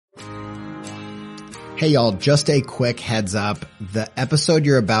Hey y'all, just a quick heads up. The episode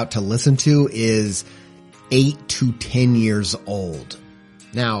you're about to listen to is 8 to 10 years old.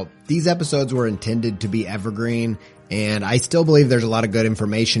 Now, these episodes were intended to be evergreen, and I still believe there's a lot of good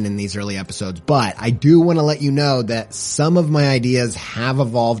information in these early episodes, but I do want to let you know that some of my ideas have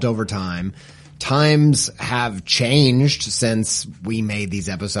evolved over time. Times have changed since we made these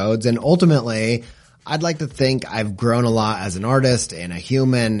episodes, and ultimately, I'd like to think I've grown a lot as an artist and a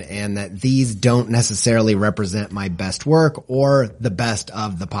human, and that these don't necessarily represent my best work or the best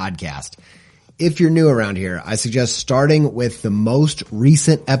of the podcast. If you're new around here, I suggest starting with the most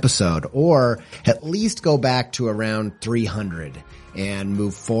recent episode, or at least go back to around 300 and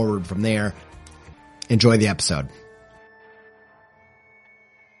move forward from there. Enjoy the episode.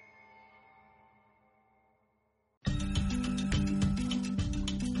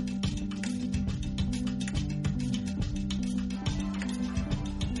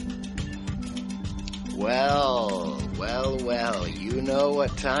 Well, you know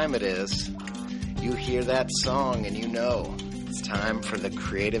what time it is. You hear that song and you know it's time for the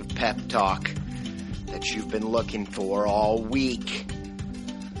creative pep talk that you've been looking for all week.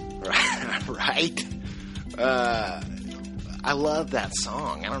 Right? I love that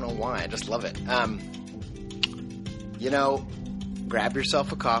song. I don't know why. I just love it. Grab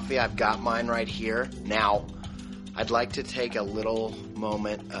yourself a coffee. I've got mine right here. Now, I'd like to take a little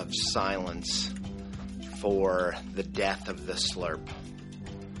moment of silence for the death of the slurp.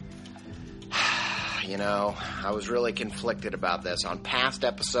 I was really conflicted about this. On past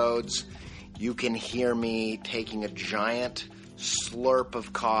episodes, you can hear me taking a giant slurp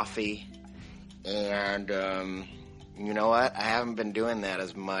of coffee, and you know what? I haven't been doing that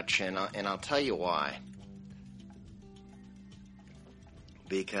as much, and I'll tell you why.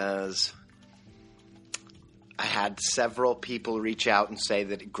 Because I had several people reach out and say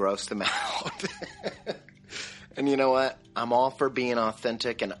that it grossed them out. And you know what? I'm all for being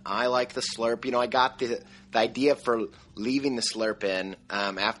authentic, and I like the slurp. I got the idea for leaving the slurp in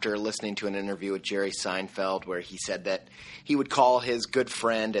after listening to an interview with Jerry Seinfeld, where he said that he would call his good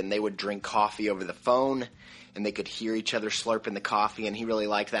friend and they would drink coffee over the phone, and they could hear each other slurping the coffee, and he really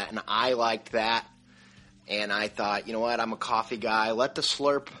liked that, and I liked that. And I thought, you know what? I'm a coffee guy. Let the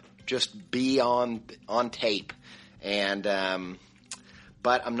slurp just be on tape. And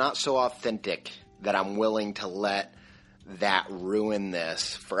but I'm not so authentic that I'm willing to let that ruin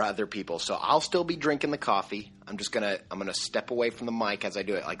this for other people. So I'll still be drinking the coffee. I'm gonna step away from the mic as I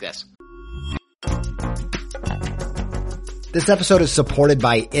do it like this. This episode is supported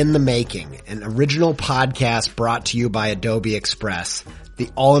by In the Making, an original podcast brought to you by Adobe Express,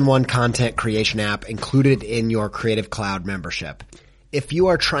 the all-in-one content creation app included in your Creative Cloud membership. If you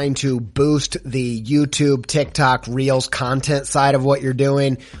are trying to boost the YouTube, TikTok, Reels content side of what you're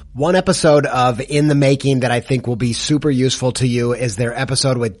doing, one episode of In the Making that I think will be super useful to you is their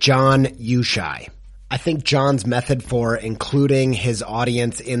episode with John Ushai. I think John's method for including his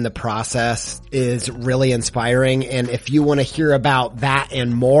audience in the process is really inspiring. And if you want to hear about that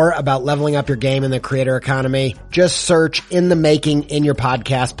and more about leveling up your game in the creator economy, just search In the Making in your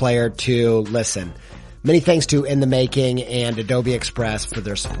podcast player to listen. Many thanks to In the Making and Adobe Express for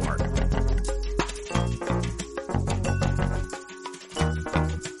their support.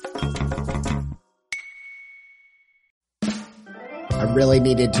 I really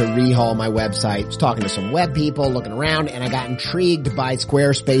needed to rehaul my website. I was talking to some web people, looking around, and I got intrigued by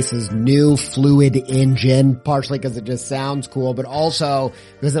Squarespace's new Fluid engine, partially because it just sounds cool, but also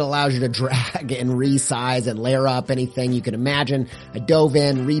because it allows you to drag and resize and layer up anything you can imagine. I dove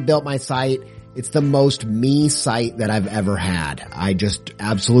in, rebuilt my site. It's the most me site that I've ever had. I just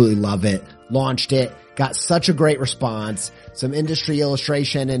absolutely love it. Launched it. Got such a great response. Some industry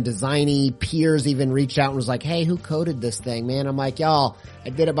illustration and designy peers even reached out and was like, hey, who coded this thing, man? I'm like, y'all, I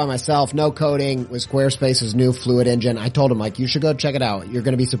did it by myself. No coding with Squarespace's new Fluid engine. I told him, like, you should go check it out. You're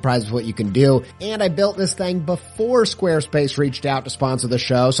going to be surprised with what you can do. And I built this thing before Squarespace reached out to sponsor the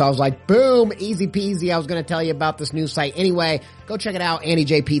show. So I was like, boom, easy peasy. I was going to tell you about this new site. Anyway, go check it out.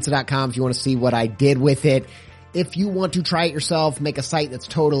 AndyJPizza.com if you want to see what I did with it. If you want to try it yourself, make a site that's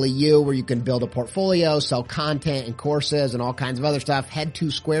totally you, where you can build a portfolio, sell content and courses and all kinds of other stuff, head to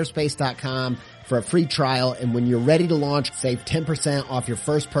squarespace.com for a free trial. And when you're ready to launch, save 10% off your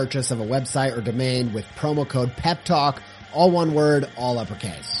first purchase of a website or domain with promo code PEPTALK, all one word, all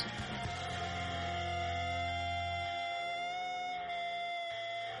uppercase.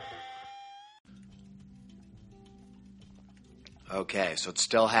 Okay, so it's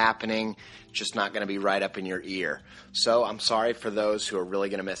still happening, just not going to be right up in your ear. So I'm sorry for those who are really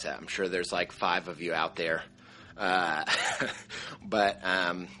going to miss it. I'm sure there's like 5 of you out there. But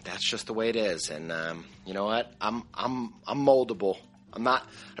that's just the way it is. And you know what? I'm moldable. I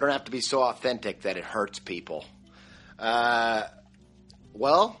don't have to be so authentic that it hurts people.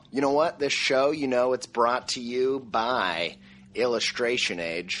 Well, you know what? This show, it's brought to you by Illustration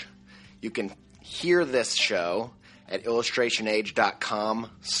Age. You can hear this show at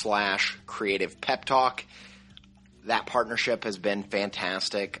illustrationage.com/creative pep talk. That partnership has been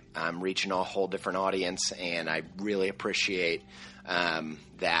fantastic. I'm reaching a whole different audience, and I really appreciate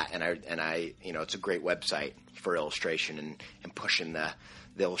that. And I, it's a great website for illustration and pushing the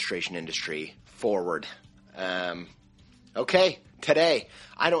illustration industry forward. Okay, today,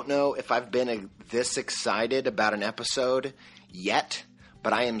 I don't know if I've been this excited about an episode yet,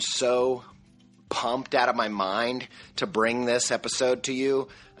 but I am so pumped out of my mind to bring this episode to you.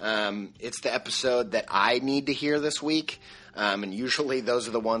 It's the episode that I need to hear this week, and usually those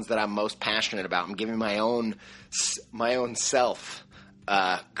are the ones that I'm most passionate about. I'm giving my own self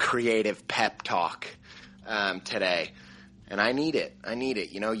creative pep talk today, and I need it.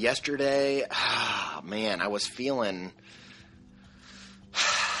 Yesterday, man, I was feeling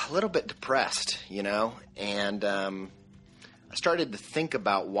a little bit depressed, and I started to think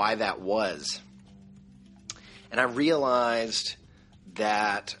about why that was. And I realized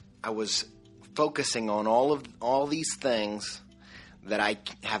that I was focusing on all these things that I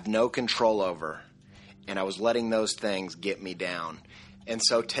have no control over, and I was letting those things get me down. And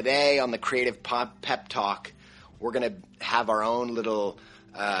so today on the Creative Pep Talk, we're going to have our own little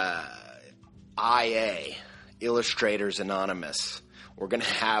IA, Illustrators Anonymous. We're going to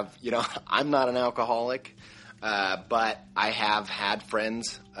have, I'm not an alcoholic, but I have had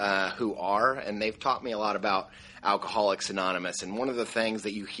friends who are, and they've taught me a lot about Alcoholics Anonymous. And one of the things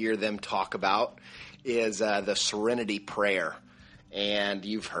that you hear them talk about is the Serenity Prayer. And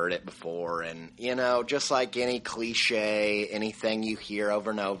you've heard it before. And, just like any cliche, anything you hear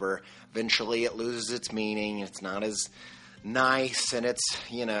over and over, eventually it loses its meaning. It's not as nice, and it's,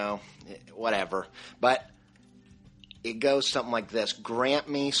 whatever. But it goes something like this. Grant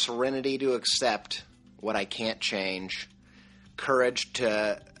me serenity to accept what I can't change, courage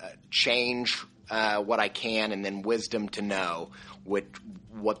to change what I can, and then wisdom to know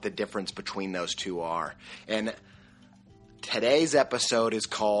what the difference between those two are. And today's episode is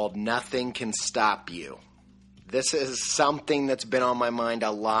called Nothing Can Stop You. This is something that's been on my mind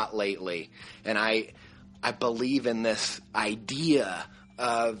a lot lately, and I believe in this idea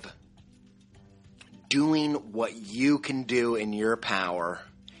of doing what you can do in your power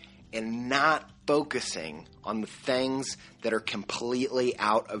and not focusing on the things that are completely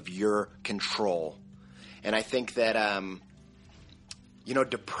out of your control. And I think that,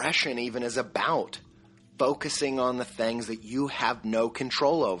 depression even is about focusing on the things that you have no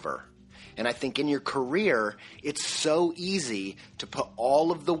control over. And I think in your career, it's so easy to put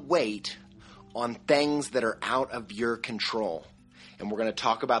all of the weight on things that are out of your control. And we're going to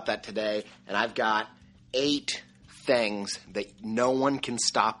talk about that today. And I've got 8 things that no one can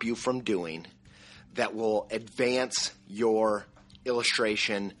stop you from doing that will advance your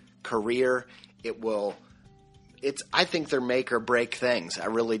illustration career. I think they're make or break things. I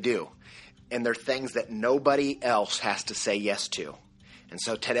really do. And they're things that nobody else has to say yes to. And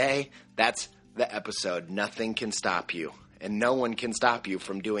so today, that's the episode. Nothing can stop you. And no one can stop you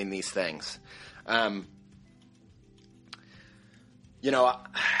from doing these things. I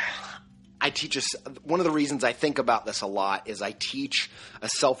teach one of the reasons I think about this a lot is I teach a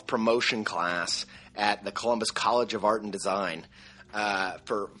self-promotion class at the Columbus College of Art and Design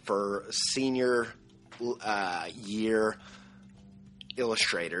for senior year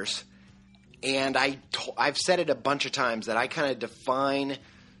illustrators. And I've said it a bunch of times that I kind of define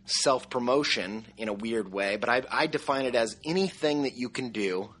self-promotion in a weird way, but I define it as anything that you can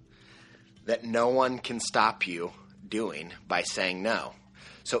do that no one can stop you doing by saying no.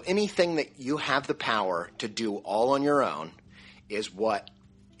 So anything that you have the power to do all on your own is what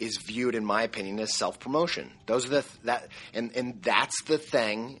is viewed, in my opinion, as self-promotion. Those are and that's the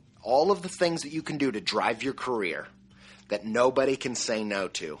thing. All of the things that you can do to drive your career that nobody can say no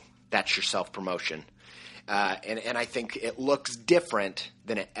to. That's your self-promotion. And I think it looks different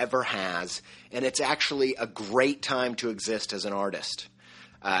than it ever has. And it's actually a great time to exist as an artist,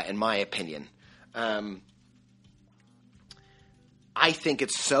 in my opinion. I think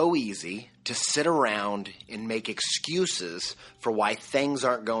it's so easy to sit around and make excuses for why things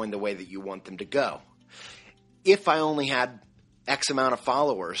aren't going the way that you want them to go. If I only had X amount of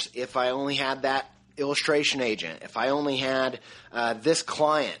followers, if I only had that illustration agent, if I only had this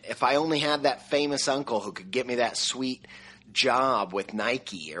client, if I only had that famous uncle who could get me that sweet job with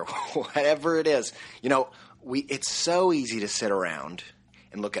Nike or whatever it is, it's so easy to sit around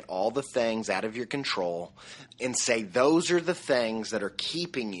and look at all the things out of your control and say those are the things that are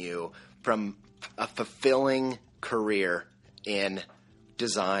keeping you from a fulfilling career in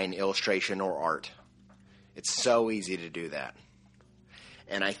design, illustration, or art. It's so easy to do that.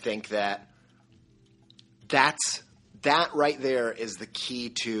 And I think that right there is the key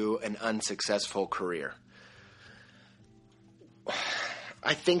to an unsuccessful career.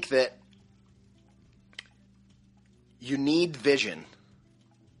 I think that you need vision,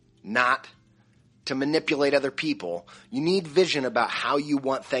 not to manipulate other people. You need vision about how you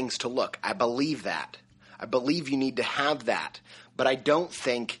want things to look. I believe that. I believe you need to have that. But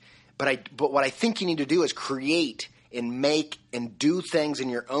what I think you need to do is create and make and do things in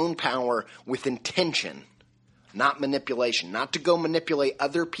your own power with intention, not manipulation, not to go manipulate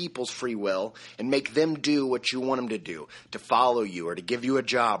other people's free will and make them do what you want them to do, to follow you or to give you a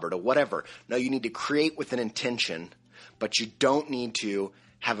job or to whatever. No, you need to create with an intention, but you don't need to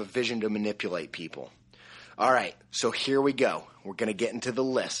have a vision to manipulate people. All right, so here we go. We're going to get into the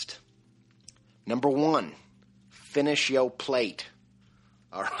list. Number 1, finish your plate.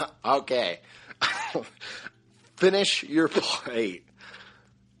 All right, okay. Finish your plate.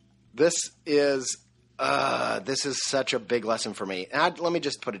 This is such a big lesson for me. And let me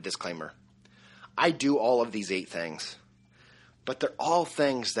just put a disclaimer. I do all of these 8 things, but they're all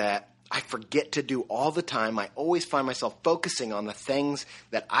things that I forget to do all the time. I always find myself focusing on the things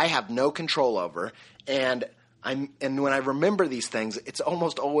that I have no control over. And when I remember these things, it's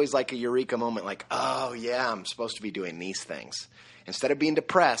almost always like a eureka moment, like, oh yeah, I'm supposed to be doing these things. Instead of being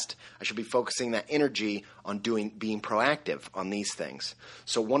depressed, I should be focusing that energy on being proactive on these things.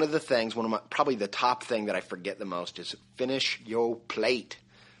 So one of the things, probably the top thing that I forget the most is finish your plate.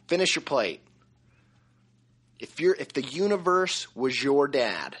 Finish your plate. If the universe was your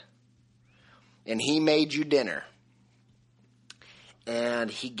dad and he made you dinner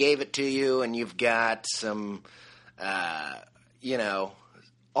and he gave it to you and you've got some,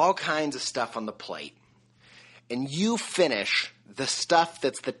 all kinds of stuff on the plate, and you finish the stuff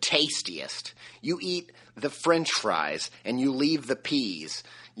that's the tastiest. You eat the French fries and you leave the peas.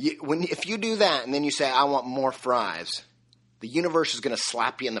 If you do that and then you say, I want more fries, the universe is going to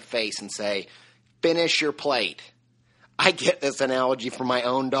slap you in the face and say, finish your plate. I get this analogy from my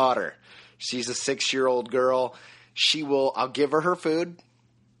own daughter. She's a 6-year-old girl. I'll give her food.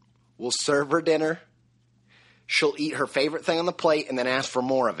 We'll serve her dinner. She'll eat her favorite thing on the plate and then ask for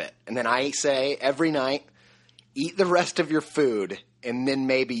more of it. And then I say every night, eat the rest of your food, and then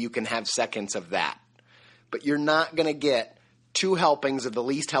maybe you can have seconds of that. But you're not going to get 2 helpings of the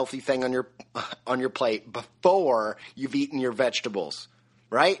least healthy thing on your plate before you've eaten your vegetables,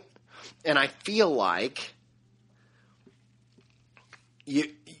 right? And I feel like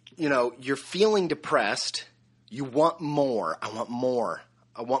you're feeling depressed. You want more. I want more.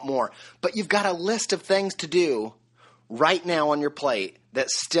 I want more. But you've got a list of things to do right now on your plate that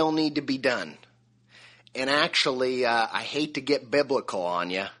still need to be done. And actually, I hate to get biblical on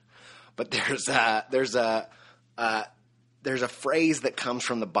you, but there's a phrase that comes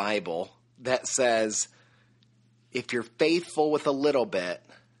from the Bible that says, if you're faithful with a little bit,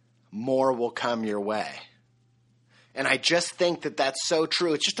 more will come your way. And I just think that that's so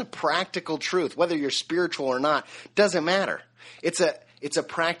true. It's just a practical truth. Whether you're spiritual or not, doesn't matter. It's a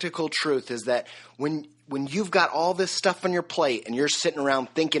practical truth, is that when you've got all this stuff on your plate and you're sitting around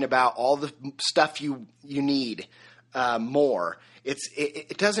thinking about all the stuff you need more,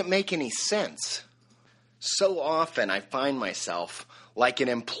 it doesn't make any sense. So often I find myself like an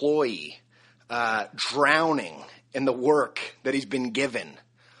employee drowning in the work that he's been given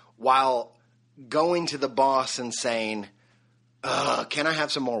while going to the boss and saying, can I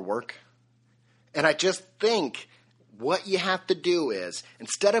have some more work? And I just think what you have to do is,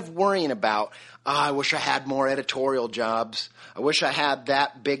 instead of worrying about, I wish I had more editorial jobs. I wish I had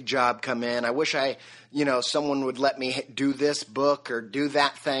that big job come in. I wish someone would let me do this book or do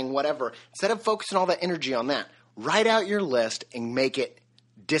that thing, whatever. Instead of focusing all that energy on that, write out your list and make it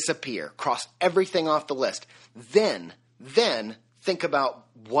disappear. Cross everything off the list. Then think about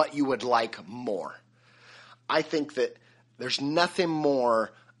what you would like more. I think that there's nothing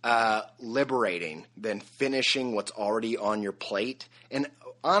more liberating than finishing what's already on your plate. And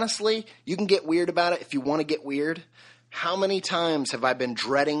honestly, you can get weird about it if you want to get weird. How many times have I been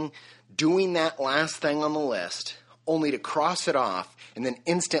dreading doing that last thing on the list only to cross it off and then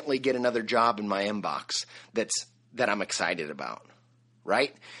instantly get another job in my inbox that I'm excited about?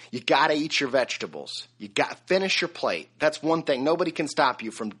 Right? You got to eat your vegetables. You got to finish your plate. That's one thing. Nobody can stop you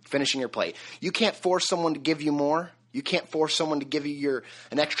from finishing your plate. You can't force someone to give you more. You can't force someone to give you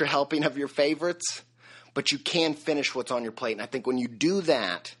an extra helping of your favorites. but you can finish what's on your plate. And I think when you do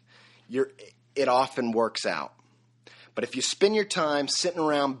that, it often works out. But if you spend your time sitting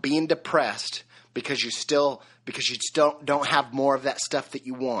around being depressed because you still don't have more of that stuff that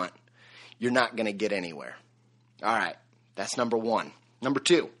you want, you're not going to get anywhere. All right, that's number one. Number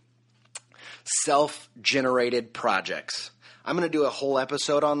two, self-generated projects. I'm going to do a whole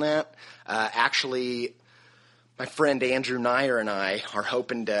episode on that. Actually, my friend Andrew Nyer and I are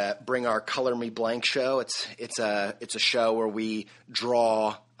hoping to bring our Color Me Blank show. It's a show where we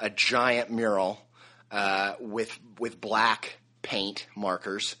draw a giant mural with black paint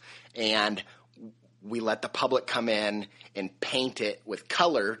markers, and we let the public come in and paint it with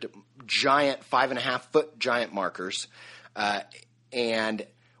colored giant 5.5-foot giant markers, and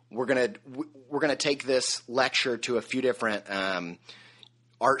we're gonna take this lecture to a few different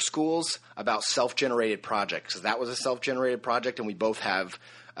art schools about self-generated projects. That was a self-generated project, and we both have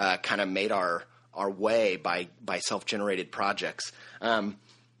kind of made our way by self-generated projects.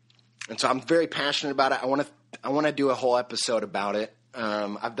 And so I'm very passionate about it. I want to do a whole episode about it.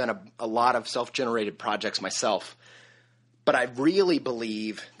 I've done a lot of self-generated projects myself, but I really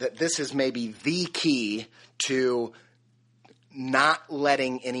believe that this is maybe the key to not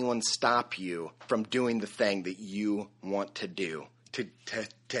letting anyone stop you from doing the thing that you want to do, to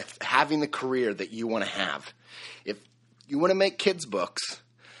having the career that you want to have. If you want to make kids' books,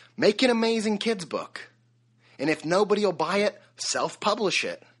 make an amazing kids' book. And if nobody will buy it, self-publish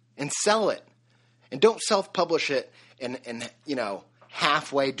it and sell it. And don't self-publish it and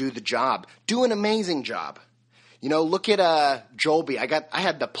halfway do the job. Do an amazing job. Look at Jolby. I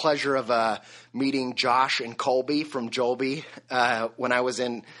had the pleasure of meeting Josh and Colby from Jolby when I was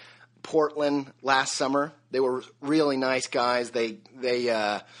in Portland last summer. They were really nice guys. We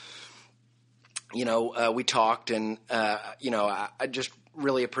talked, and I just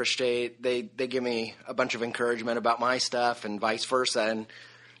really appreciate they give me a bunch of encouragement about my stuff and vice versa. And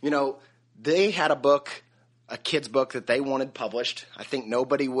they had a kid's book that they wanted published. I think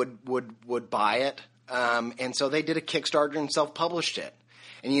nobody would buy it. And so they did a Kickstarter and self-published it.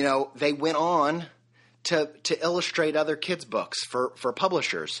 And, they went on to illustrate other kids' books for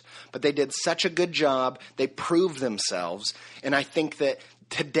publishers. But they did such a good job. They proved themselves. And I think that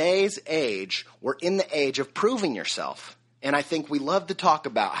today's age, we're in the age of proving yourself. And I think we love to talk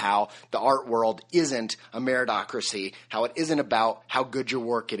about how the art world isn't a meritocracy, how it isn't about how good your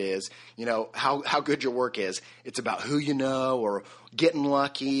work it is, how good your work is. It's about who you know or getting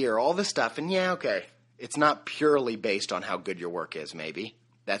lucky or all this stuff. And yeah, okay, it's not purely based on how good your work is, maybe.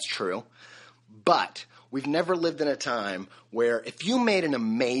 That's true. But we've never lived in a time where if you made an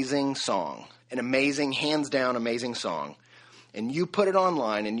amazing song, an amazing, hands down amazing song, and you put it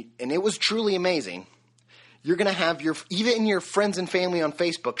online and it was truly amazing, you're going to have even your friends and family on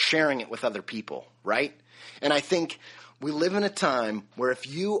Facebook sharing it with other people, right? And I think we live in a time where if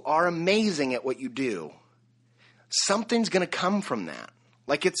you are amazing at what you do, something's going to come from that.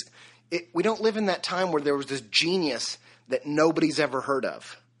 Like we don't live in that time where there was this genius that nobody's ever heard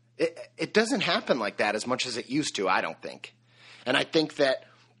of. It doesn't happen like that as much as it used to, I don't think. And I think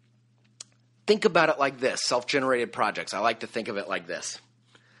about it like this, self-generated projects. I like to think of it like this.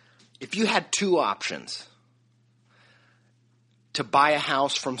 If you had two options, to buy a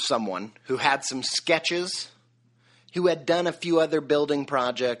house from someone who had some sketches, who had done a few other building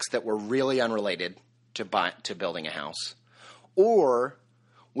projects that were really unrelated to building a house, or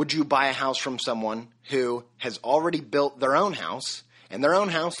would you buy a house from someone who has already built their own house and their own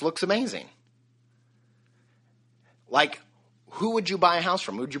house looks amazing? Like, who would you buy a house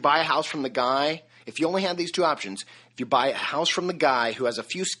from? Would you buy a house from the guy? If you only had these two options, if you buy a house from the guy who has a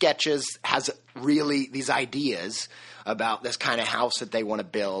few sketches, has really these ideas about this kind of house that they want to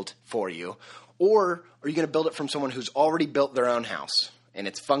build for you, or are you going to build it from someone who's already built their own house and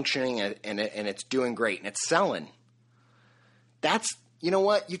it's functioning and it's doing great and it's selling? That's, you know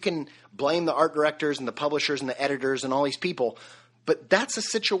what? You can blame the art directors and the publishers and the editors and all these people, but that's the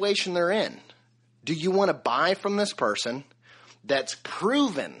situation they're in. Do you want to buy from this person that's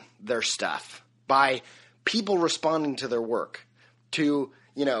proven their stuff by people responding to their work, to,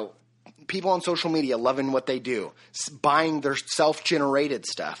 people on social media loving what they do, buying their self-generated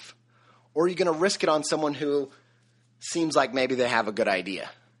stuff? Or are you going to risk it on someone who seems like maybe they have a good idea?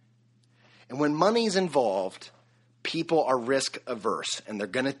 And when money's involved, people are risk averse and they're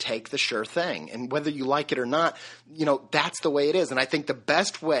going to take the sure thing. And whether you like it or not, that's the way it is. And I think the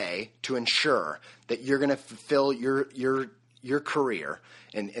best way to ensure that you're going to fulfill your career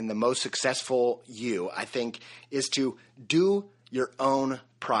and the most successful you, I think, is to do your own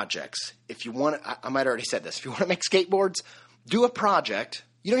projects. If you want, I might have already said this, if you want to make skateboards, do a project.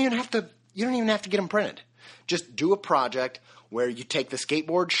 You don't even have to You don't even have to get them printed. Just do a project where you take the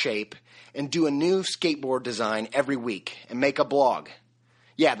skateboard shape and do a new skateboard design every week and make a blog.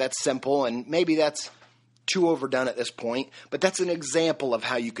 Yeah, that's simple, and maybe that's too overdone at this point, but that's an example of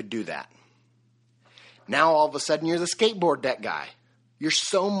how you could do that. Now all of a sudden you're the skateboard deck guy. You're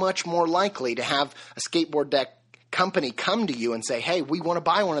so much more likely to have a skateboard deck company come to you and say, hey, we want to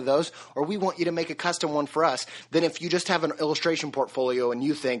buy one of those, or we want you to make a custom one for us, than if you just have an illustration portfolio and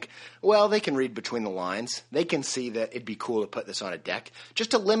you think, well, they can read between the lines. They can see that it'd be cool to put this on a deck.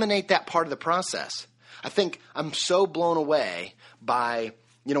 Just eliminate that part of the process. I think I'm so blown away by,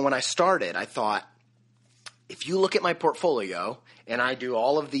 when I started, I thought, if you look at my portfolio and I do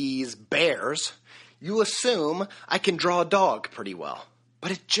all of these bears, you assume I can draw a dog pretty well. But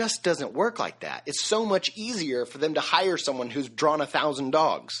it just doesn't work like that. It's so much easier for them to hire someone who's drawn 1,000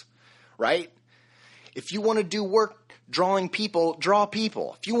 dogs, right? If you want to do work drawing people, draw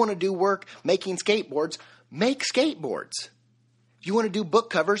people. If you want to do work making skateboards, make skateboards. If you want to do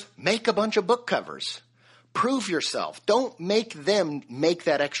book covers, make a bunch of book covers. Prove yourself. Don't make them make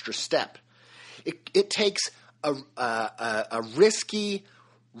that extra step. It takes a risky,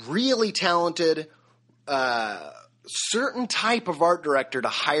 really talented, certain type of art director to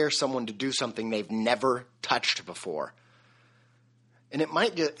hire someone to do something they've never touched before. And it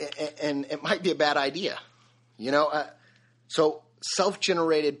might be a bad idea. So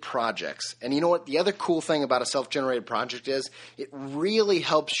self-generated projects. And you know what? The other cool thing about a self-generated project is it really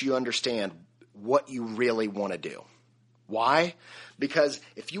helps you understand what you really want to do. Why? Because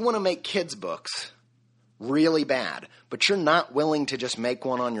if you want to make kids' books really bad, but you're not willing to just make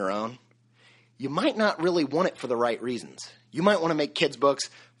one on your own, you might not really want it for the right reasons. You might want to make kids' books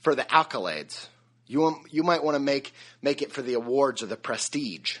for the accolades. You might want to make it for the awards or the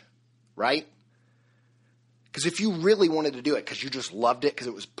prestige, right? Because if you really wanted to do it because you just loved it because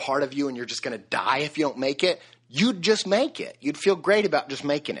it was part of you and you're just going to die if you don't make it, you'd just make it. You'd feel great about just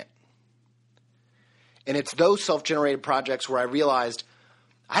making it. And it's those self-generated projects where I realized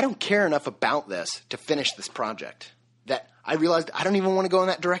I don't care enough about this to finish this project. That I realized I don't even want to go in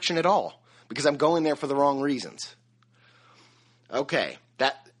that direction at all because I'm going there for the wrong reasons. Okay,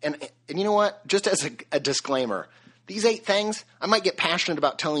 and you know what? Just as a disclaimer, these 8 things, I might get passionate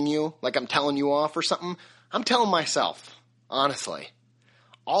about telling you, like I'm telling you off or something. I'm telling myself, honestly.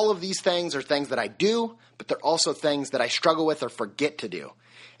 All of these things are things that I do, but they're also things that I struggle with or forget to do.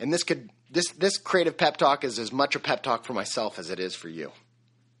 And this creative pep talk is as much a pep talk for myself as it is for you.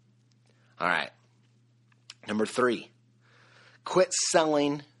 All right. Number 3, quit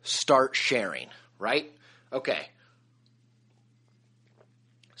selling, start sharing, right? Okay.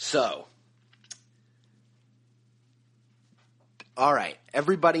 So, all right,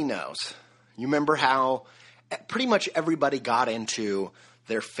 everybody knows. You remember how pretty much everybody got into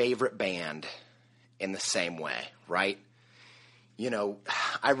their favorite band in the same way, right?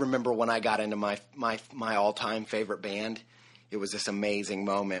 I remember when I got into my all-time favorite band, it was this amazing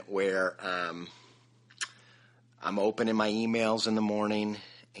moment where I'm opening my emails in the morning,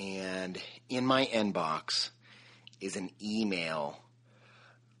 and in my inbox is an email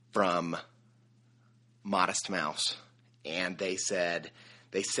from Modest Mouse. And they sent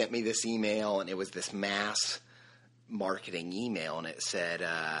me this email, and it was this mass marketing email, and it said,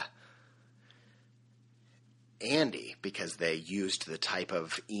 Andy, because they used the type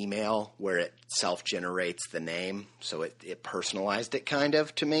of email where it self-generates the name, so it personalized it kind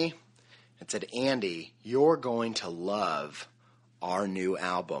of to me. It said, Andy, you're going to love our new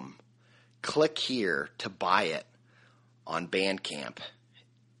album. Click here to buy it on Bandcamp.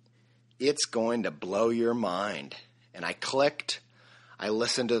 It's going to blow your mind. And I clicked, I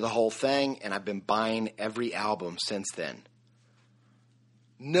listened to the whole thing, and I've been buying every album since then.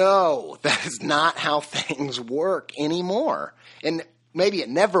 No, that is not how things work anymore. And maybe it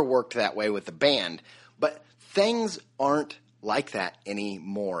never worked that way with the band, but things aren't like that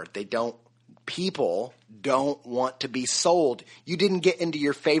anymore. People don't want to be sold. You didn't get into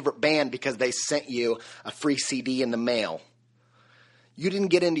your favorite band because they sent you a free CD in the mail. You didn't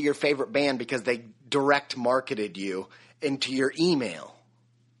get into your favorite band because they direct marketed you into your email.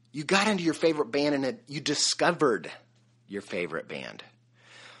 You got into your favorite band and you discovered your favorite band.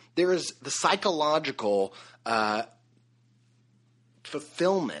 There is the psychological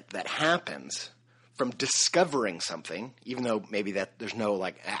fulfillment that happens from discovering something, even though maybe that there's no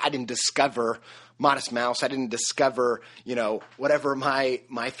I didn't discover Modest Mouse. I didn't discover, whatever my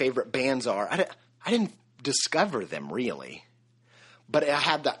favorite bands are. I didn't discover them really. But I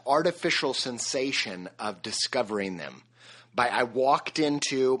had the artificial sensation of discovering them. I walked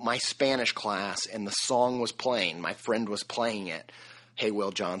into my Spanish class and the song was playing. My friend was playing it. Hey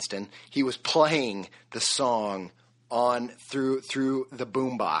Will Johnston. He was playing the song on through the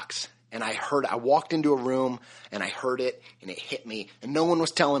boombox, and I walked into a room and I heard it and it hit me, and no one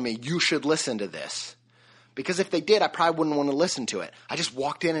was telling me you should listen to this. Because if they did, I probably wouldn't want to listen to it. I just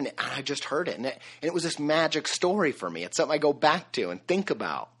walked in and I just heard it. And it was this magic story for me. It's something I go back to and think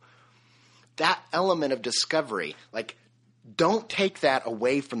about. That element of discovery, like, don't take that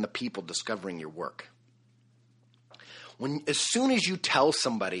away from the people discovering your work. As soon as you tell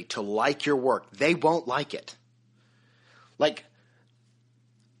somebody to like your work, they won't like it. Like,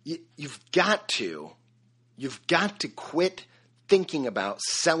 you've got to quit thinking about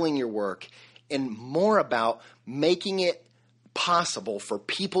selling your work and more about making it possible for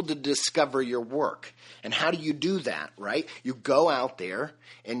people to discover your work. And how do you do that, right? You go out there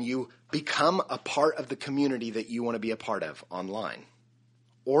and you become a part of the community that you want to be a part of online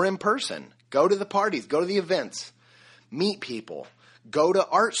or in person. Go to the parties, go to the events, meet people, go to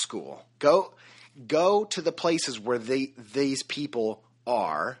art school, go to the places where these people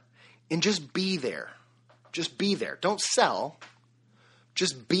are and just be there. Just be there. Don't sell.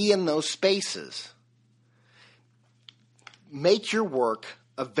 Just be in those spaces. Make your work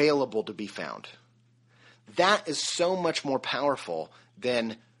available to be found. That is so much more powerful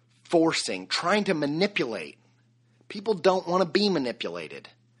than trying to manipulate. People don't want to be manipulated.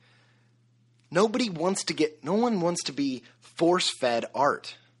 No one wants to be force-fed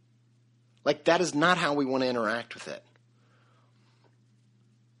art. Like, that is not how we want to interact with it.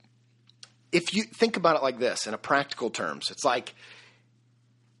 If you think about it like this in a practical terms, it's like,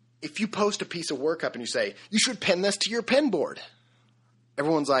 if you post a piece of work up and you say, you should pin this to your pin board.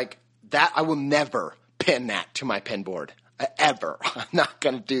 Everyone's like, I will never pin that to my pin board. Ever. I'm not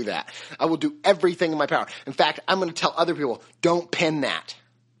going to do that. I will do everything in my power. In fact, I'm going to tell other people, don't pin that.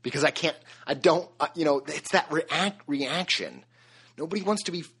 Because it's that reaction. Nobody wants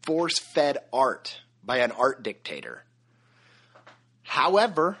to be force-fed art by an art dictator.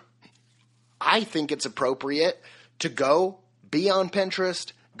 However, I think it's appropriate to go be on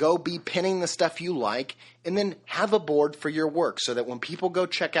Pinterest, go be pinning the stuff you like, and then have a board for your work so that when people go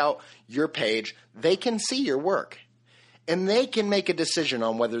check out your page, they can see your work. And they can make a decision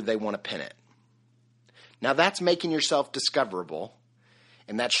on whether they want to pin it. Now that's making yourself discoverable,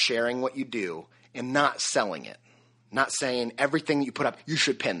 and that's sharing what you do and not selling it. Not saying everything that you put up, you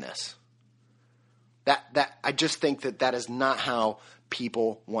should pin this. I just think that is not how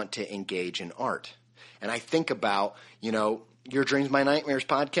people want to engage in art. And I think about, Your Dreams, My Nightmares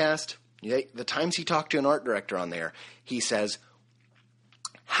podcast. The times he talked to an art director on there, he says,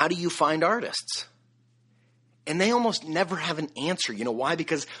 how do you find artists? And they almost never have an answer. You know why?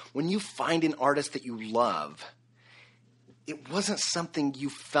 Because when you find an artist that you love, it wasn't something you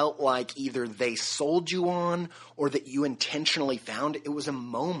felt like either they sold you on or that you intentionally found. It was a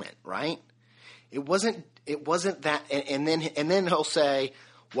moment, right? It wasn't that. And then he'll say,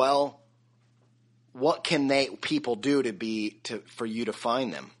 well, what can people do for you to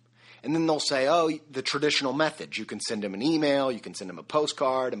find them? And then they'll say, oh, the traditional methods. You can send them an email, you can send them a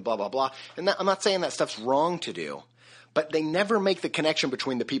postcard, and blah, blah, blah. And I'm not saying that stuff's wrong to do, but they never make the connection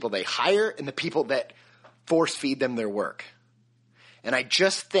between the people they hire and the people that force feed them their work. And I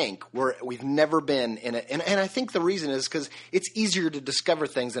just think we've never been in it. And I think the reason is because it's easier to discover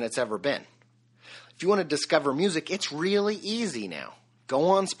things than it's ever been. If you want to discover music, it's really easy now. Go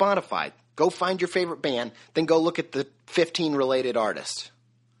on Spotify. Go find your favorite band. Then go look at the 15 related artists.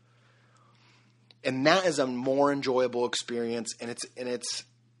 And that is a more enjoyable experience. And it's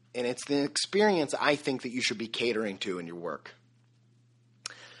the experience I think that you should be catering to in your work.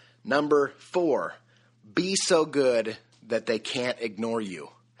 Number 4, be so good that they can't ignore you.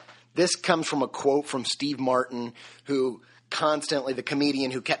 This comes from a quote from Steve Martin, who constantly, the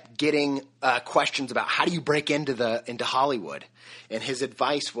comedian who kept getting questions about how do you break into Hollywood. And his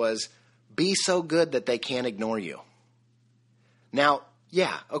advice was, be so good that they can't ignore you. Now,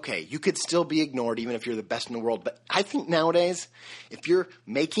 yeah, okay, you could still be ignored even if you're the best in the world. But I think nowadays, if you're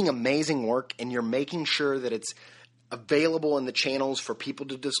making amazing work and you're making sure that it's available in the channels for people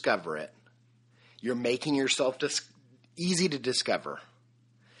to discover it, you're making yourself easy to discover.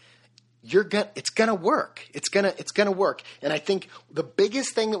 It's gonna work. It's gonna work. And I think the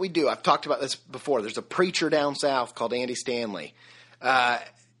biggest thing that we do, I've talked about this before. There's a preacher down south called Andy Stanley,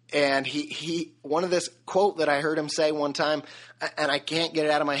 and he one of this quote that I heard him say one time, and I can't get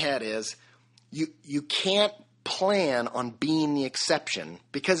it out of my head, is you can't plan on being the exception,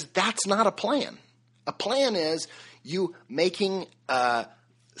 because that's not a plan. A plan is you making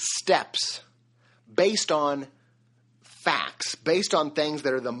steps based on facts, based on things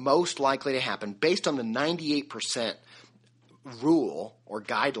that are the most likely to happen, based on the 98% rule or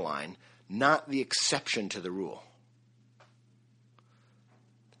guideline, not the exception to the rule.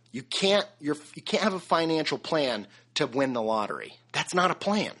 You can't have a financial plan to win the lottery. That's not a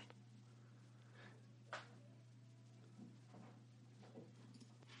plan.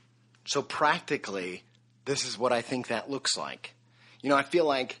 So practically, this is what I think that looks like. I feel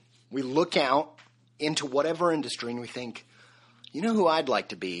like we look out into whatever industry and we think, you know who I'd like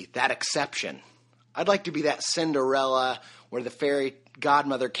to be? That exception. I'd like to be that Cinderella where the fairy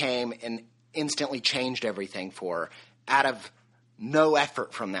godmother came and instantly changed everything for her out of no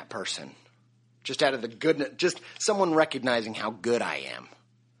effort from that person. Just out of the goodness, just someone recognizing how good I am.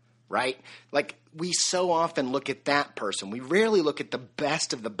 Right? Like, we so often look at that person. We rarely look at the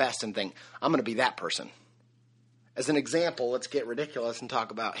best of the best and think, I'm going to be that person. As an example, let's get ridiculous and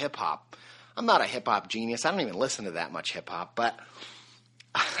talk about hip-hop. I'm not a hip-hop genius. I don't even listen to that much hip-hop, but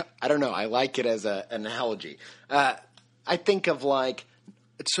I don't know. I like it as an analogy. I think of, like,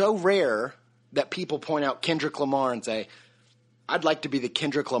 it's so rare that people point out Kendrick Lamar and say, I'd like to be the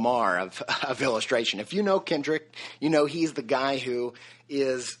Kendrick Lamar of illustration. If you know Kendrick, you know he's the guy who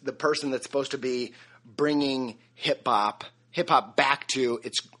is the person that's supposed to be bringing hip hop back to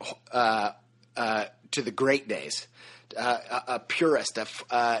its to the great days. A purist.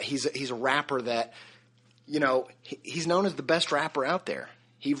 He's a rapper that, he's known as the best rapper out there.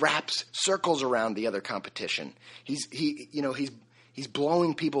 He raps circles around the other competition. He's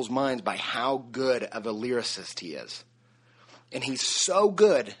blowing people's minds by how good of a lyricist he is. And he's so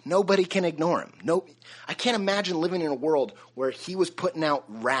good, nobody can ignore him. I can't imagine living in a world where he was putting out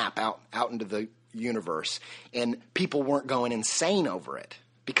rap out into the universe and people weren't going insane over it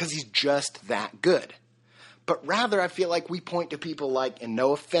because he's just that good. But rather, I feel like we point to people like, and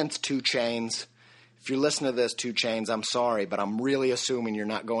no offense, 2 Chainz. If you're listening to this, 2 Chainz, I'm sorry, but I'm really assuming you're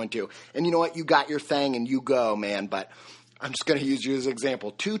not going to. And you know what? You got your thing and you go, man. But I'm just going to use you as an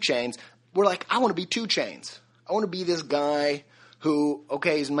example. 2 Chainz, we're like, I want to be 2 Chainz. I want to be this guy who,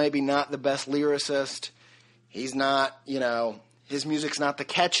 okay, he's maybe not the best lyricist. He's not, his music's not the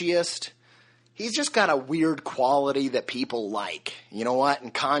catchiest. He's just got a weird quality that people like. You know what?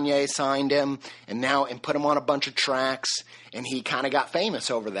 And Kanye signed him and put him on a bunch of tracks, and he kind of got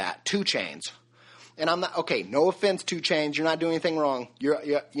famous over that. 2 Chainz. And I'm not, okay, no offense, 2 Chainz. You're not doing anything wrong. You're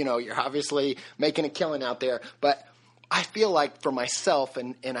obviously making a killing out there. But I feel like for myself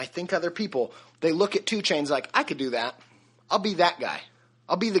and I think other people, they look at 2 Chainz like, I could do that. I'll be that guy.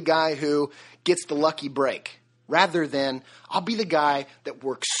 I'll be the guy who gets the lucky break. Rather than, I'll be the guy that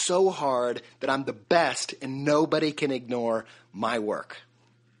works so hard that I'm the best and nobody can ignore my work.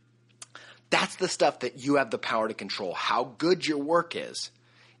 That's the stuff that you have the power to control. How good your work is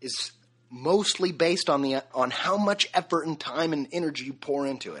mostly based on how much effort and time and energy you pour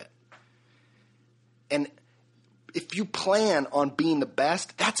into it. And if you plan on being the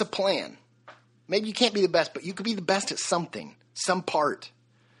best, that's a plan. Maybe you can't be the best, but you could be the best at something, some part.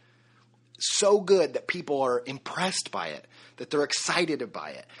 So good that people are impressed by it, that they're excited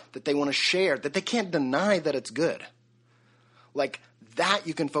by it, that they want to share, that they can't deny that it's good. Like that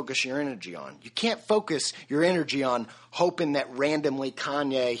you can focus your energy on. You can't focus your energy on hoping that randomly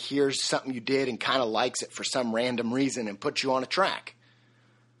Kanye hears something you did and kind of likes it for some random reason and puts you on a track.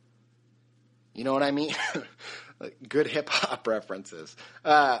 You know what I mean? Good hip-hop references.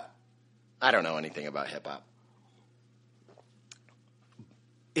 I don't know anything about hip-hop.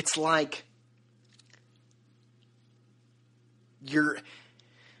 It's like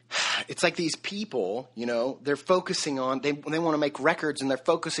it's like these people, they're focusing on, they want to make records and they're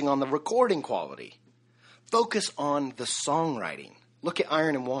focusing on the recording quality. Focus on the songwriting. Look at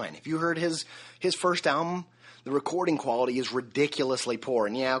Iron and Wine. If you heard his first album, the recording quality is ridiculously poor.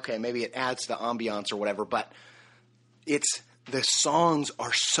 And yeah, okay, maybe it adds to the ambiance or whatever, but the songs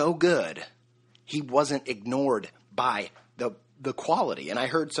are so good, he wasn't ignored by the quality. And I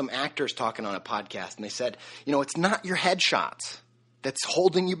heard some actors talking on a podcast, and they said, it's not your headshots that's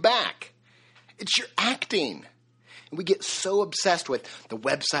holding you back. It's your acting. And we get so obsessed with the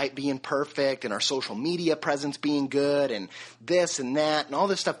website being perfect and our social media presence being good and this and that and all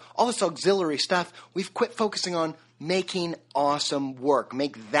this stuff, all this auxiliary stuff. We've quit focusing on making awesome work.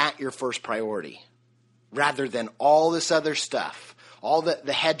 Make that your first priority rather than all this other stuff. All the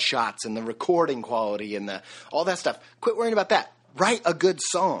headshots and the recording quality and all that stuff. Quit worrying about that. Write a good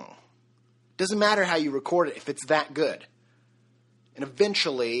song. Doesn't matter how you record it if it's that good. And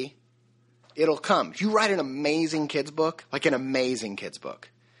eventually, it'll come. If you write an amazing kids book, like an amazing kids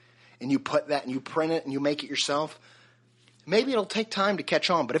book, and you put that and you print it and you make it yourself, maybe it'll take time to catch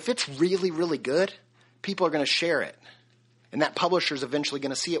on. But if it's really, really good, people are going to share it. And that publisher's eventually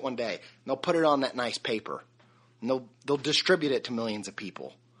going to see it one day. And they'll put it on that nice paper. And they'll distribute it to millions of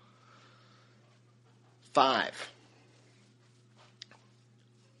people. 5,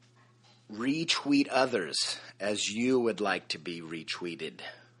 retweet others as you would like to be retweeted.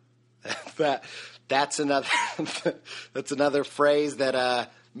 That's another phrase that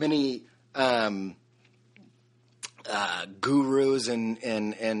many gurus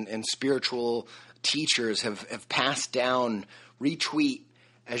and spiritual teachers have passed down. Retweet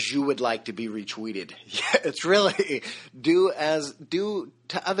as you would like to be retweeted. Yeah, it's really do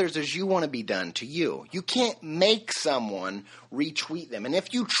to others as you want to be done to you. You can't make someone retweet them. And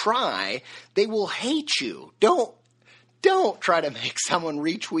if you try, they will hate you. Don't try to make someone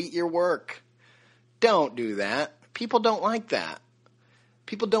retweet your work. Don't do that. People don't like that.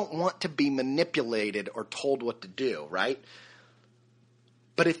 People don't want to be manipulated or told what to do, right?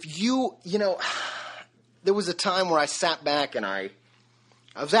 But if you know, there was a time where I sat back and I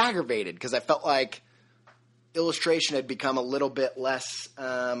was aggravated because I felt like illustration had become a little bit less,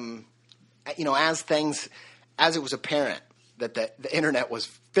 as it was apparent that the internet was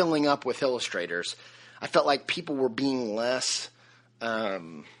filling up with illustrators, I felt like people were being less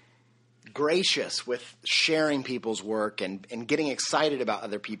gracious with sharing people's work and getting excited about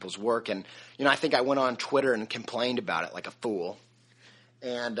other people's work. And, I think I went on Twitter and complained about it like a fool.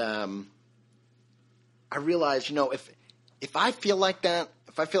 And I realized, if I feel like that,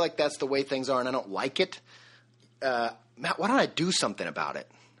 if I feel like that's the way things are and I don't like it, Matt, why don't I do something about it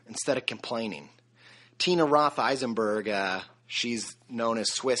instead of complaining? Tina Roth Eisenberg, she's known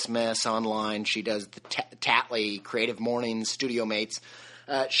as Swiss Miss online. She does the Tatley Creative Mornings, Studio Mates.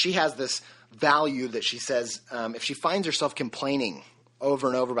 She has this value that she says if she finds herself complaining over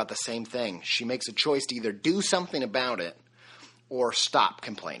and over about the same thing, she makes a choice to either do something about it or stop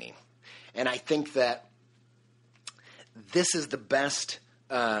complaining. And I think that this is the best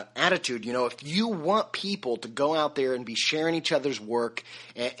attitude. If you want people to go out there and be sharing each other's work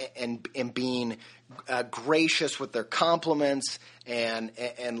and being gracious with their compliments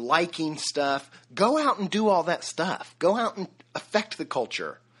and liking stuff, go out and do all that stuff. Go out and affect the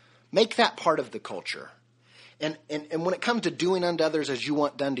culture. Make that part of the culture. And when it comes to doing unto others as you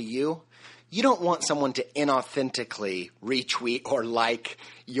want done to you, you don't want someone to inauthentically retweet or like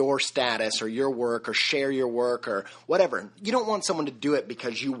your status or your work or share your work or whatever. You don't want someone to do it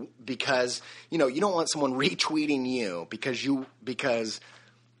because you don't want someone retweeting you because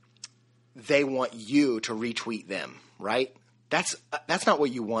they want you to retweet them, right? That's not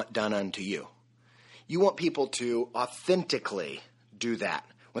what you want done unto you. You want people to authentically do that.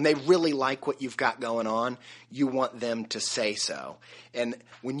 When they really like what you've got going on, you want them to say so. And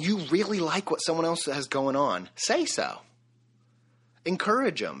when you really like what someone else has going on, say so.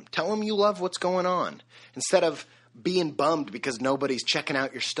 Encourage them. Tell them you love what's going on. Instead of being bummed because nobody's checking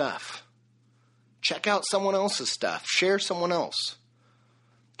out your stuff. Check out someone else's stuff. Share someone else.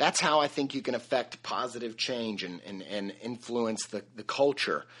 That's how I think you can affect positive change and influence the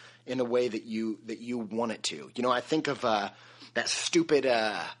culture in a way that you want it to. I think of that stupid,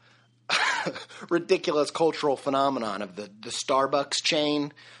 ridiculous cultural phenomenon of the Starbucks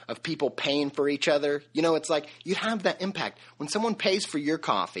chain of people paying for each other. It's like you have that impact. When someone pays for your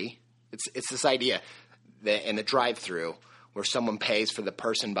coffee, it's this idea that in the drive-thru where someone pays for the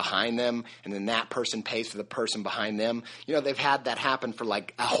person behind them and then that person pays for the person behind them. They've had that happen for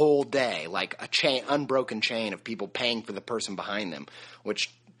like a whole day, like a chain, unbroken chain of people paying for the person behind them,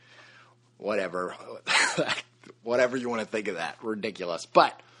 which whatever you want to think of that, ridiculous.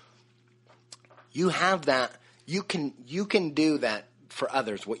 But you have that. You can do that for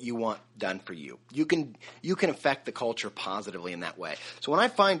others. What you want done for you, you can affect the culture positively in that way. So when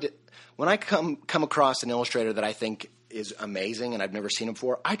I come across an illustrator that I think is amazing and I've never seen them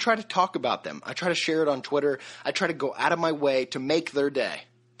before, I try to talk about them. I try to share it on Twitter. I try to go out of my way to make their day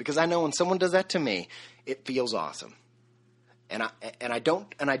because I know when someone does that to me, it feels awesome. And I don't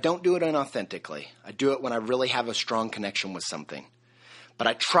do it inauthentically. I do it when I really have a strong connection with something. But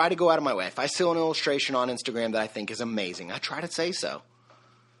I try to go out of my way. If I see an illustration on Instagram that I think is amazing, I try to say so.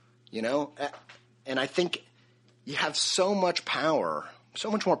 And I think you have so much power, so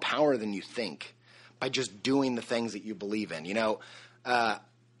much more power than you think by just doing the things that you believe in. I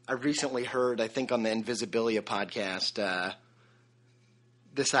recently heard, I think on the Invisibilia podcast,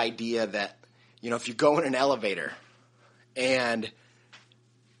 this idea that, if you go in an elevator and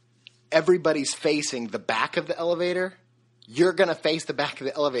everybody's facing the back of the elevator, you're going to face the back of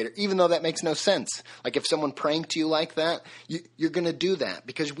the elevator, even though that makes no sense. Like if someone pranked you like that, you're going to do that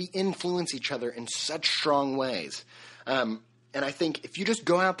because we influence each other in such strong ways. And I think if you just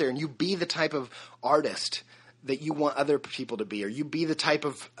go out there and you be the type of artist that you want other people to be, or you be the type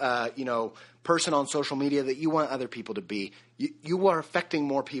of, person on social media that you want other people to be. You are affecting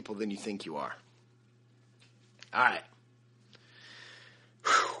more people than you think you are. All right.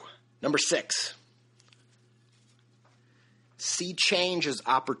 Whew. Number 6. See change as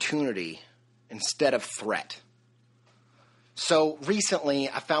opportunity instead of threat. So recently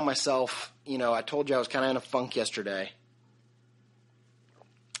I found myself, I told you I was kind of in a funk yesterday.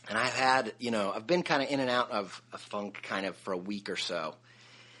 And I've been kind of in and out of a funk kind of for a week or so.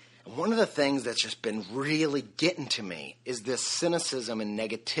 And one of the things that's just been really getting to me is this cynicism and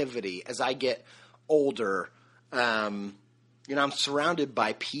negativity as I get older. I'm surrounded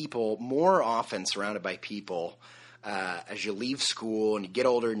by people, more often surrounded by people as you leave school and you get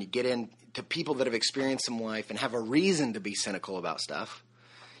older and you get into people that have experienced some life and have a reason to be cynical about stuff.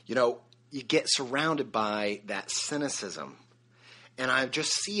 You get surrounded by that cynicism. And I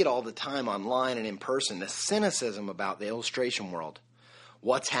just see it all the time online and in person, the cynicism about the illustration world.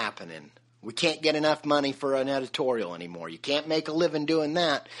 What's happening? We can't get enough money for an editorial anymore. You can't make a living doing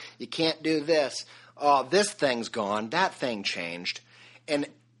that. You can't do this. Oh, this thing's gone. That thing changed. And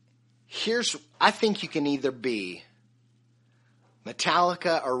I think you can either be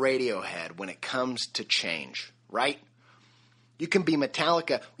Metallica or Radiohead when it comes to change, right? You can be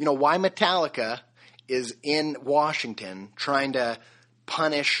Metallica. You know why Metallica is in Washington trying to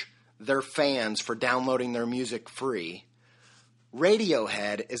punish their fans for downloading their music free?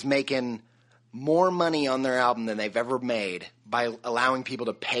 Radiohead is making more money on their album than they've ever made by allowing people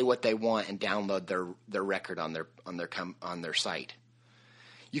to pay what they want and download their record on their site.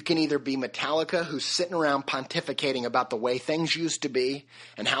 You can either be Metallica, who's sitting around pontificating about the way things used to be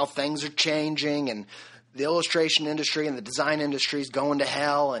and how things are changing, and the illustration industry and the design industry is going to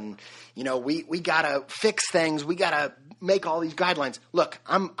hell, and we gotta fix things, we gotta make all these guidelines. Look,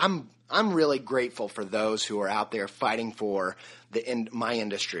 I'm really grateful for those who are out there fighting for my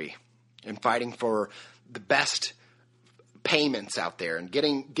industry and fighting for the best payments out there and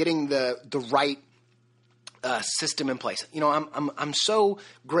getting the right system in place. I'm so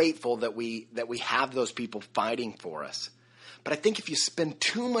grateful that we have those people fighting for us. But I think if you spend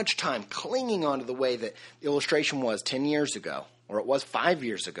too much time clinging on to the way that illustration was 10 years ago, or it was 5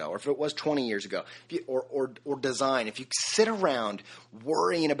 years ago, or if it was 20 years ago, or design, if you sit around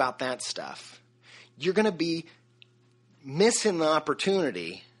worrying about that stuff, you're going to be missing the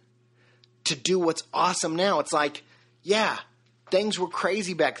opportunity to do what's awesome now. It's like, yeah, things were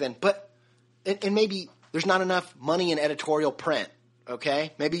crazy back then, but and maybe there's not enough money in editorial print,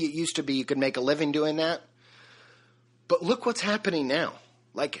 okay? Maybe it used to be you could make a living doing that. But look what's happening now.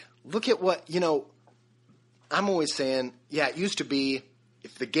 Like, look at what, I'm always saying, yeah, it used to be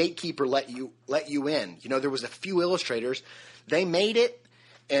if the gatekeeper let you in. There was a few illustrators. They made it,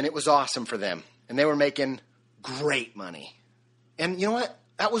 and it was awesome for them. And they were making great money. And you know what?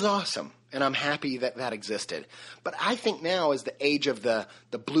 That was awesome. And I'm happy that existed. But I think now is the age of the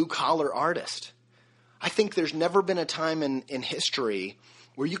blue-collar artist. I think there's never been a time in history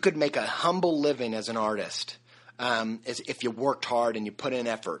where you could make a humble living as an artist. As if you worked hard and you put in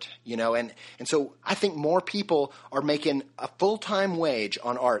effort, and so I think more people are making a full-time wage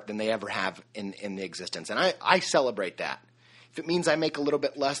on art than they ever have in the existence. And I celebrate that. If it means I make a little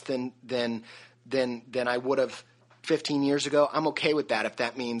bit less than I would have 15 years ago, I'm okay with that. If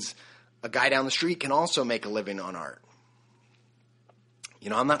that means a guy down the street can also make a living on art.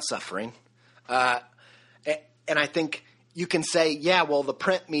 I'm not suffering. And I think you can say, yeah, well, the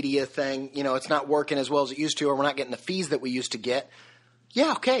print media thing, it's not working as well as it used to, or we're not getting the fees that we used to get.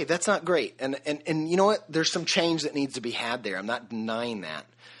 Yeah, okay, that's not great. And you know what? There's some change that needs to be had there. I'm not denying that.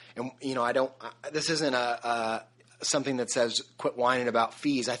 And, this isn't something that says quit whining about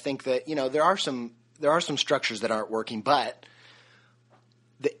fees. I think that, there are some structures that aren't working, but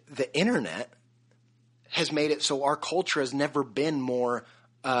the internet has made it so our culture has never been more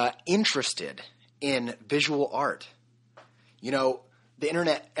interested in visual art. The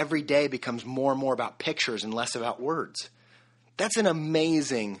internet every day becomes more and more about pictures and less about words. That's an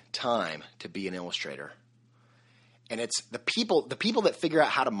amazing time to be an illustrator. And it's the people that figure out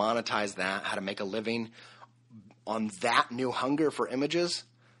how to monetize that, how to make a living on that new hunger for images,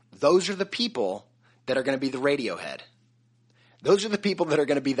 those are the people that are going to be the Radiohead. Those are the people that are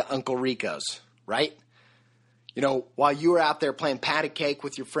going to be the Uncle Ricos, right? While you were out there playing patty cake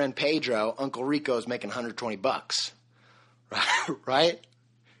with your friend Pedro, Uncle Rico's making $120. Right?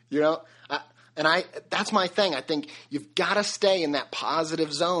 That's my thing. I think you've got to stay in that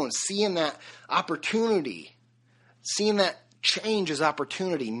positive zone, seeing that opportunity, seeing that change as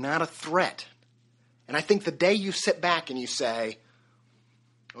opportunity, not a threat. And I think the day you sit back and you say,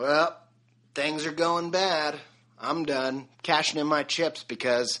 well, things are going bad, I'm done cashing in my chips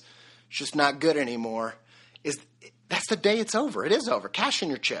because it's just not good anymore, that's the day it's over. It is over. Cash in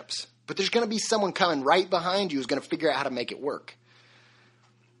your chips. But there's going to be someone coming right behind you who's going to figure out how to make it work.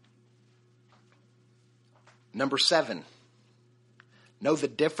 Number 7, know the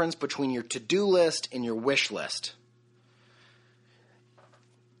difference between your to-do list and your wish list.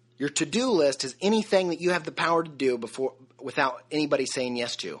 Your to-do list is anything that you have the power to do without anybody saying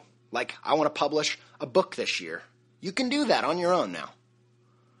yes to. Like, I want to publish a book this year. You can do that on your own now.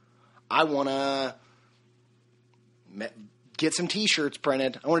 I want to get some t-shirts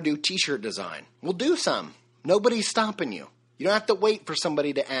printed. I want to do t-shirt design. We'll do some. Nobody's stopping you. You don't have to wait for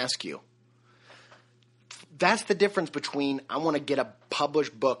somebody to ask you. That's the difference between I want to get a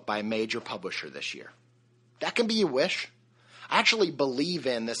published book by a major publisher this year. That can be your wish. I actually believe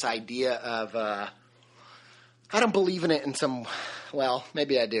in this idea of, I don't believe in it in some, well,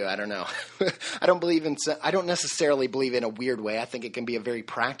 maybe I do. I don't know. I don't necessarily believe in a weird way. I think it can be a very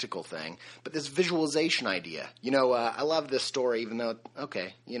practical thing. But this visualization idea, I love this story, even though,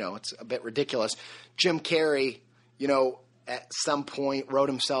 it's a bit ridiculous. Jim Carrey, at some point wrote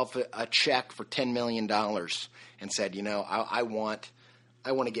himself a check for $10 million and said, I want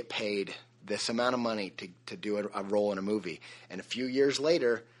to get paid this amount of money to do a role in a movie. And a few years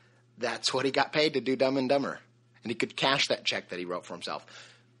later, that's what he got paid to do Dumb and Dumber. And he could cash that check that he wrote for himself.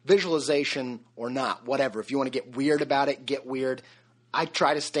 Visualization or not, whatever. If you want to get weird about it, get weird. I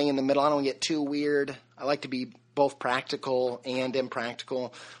try to stay in the middle. I don't get too weird. I like to be both practical and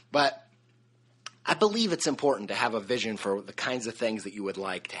impractical. But I believe it's important to have a vision for the kinds of things that you would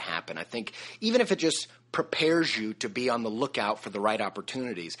like to happen. I think even if it just prepares you to be on the lookout for the right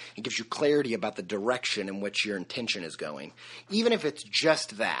opportunities, it gives you clarity about the direction in which your intention is going. Even if it's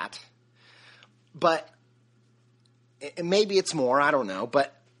just that. But maybe it's more, I don't know.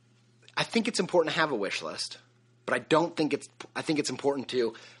 But I think it's important to have a wish list. But I think it's important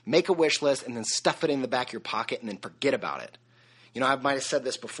to make a wish list and then stuff it in the back of your pocket and then forget about it. I might have said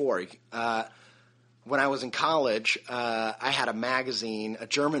this before. When I was in college, I had a magazine, a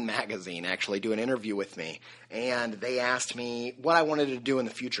German magazine, actually do an interview with me, and they asked me what I wanted to do in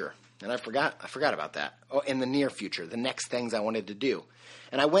the future, and I forgot about that. Oh, in the near future, the next things I wanted to do,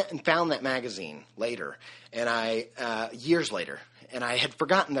 and I went and found that magazine later, and years later, and I had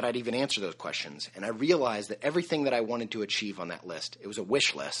forgotten that I'd even answered those questions, and I realized that everything that I wanted to achieve on that list, it was a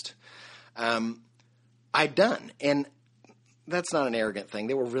wish list, I'd done, and that's not an arrogant thing.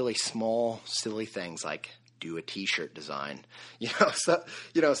 They were really small, silly things like do a T-shirt design,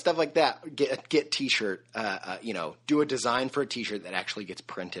 stuff like that. Get T-shirt, do a design for a T-shirt that actually gets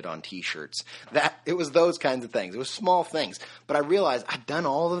printed on T-shirts. It was those kinds of things. It was small things, but I realized I'd done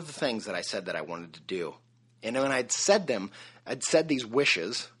all of the things that I said that I wanted to do, and when I'd said these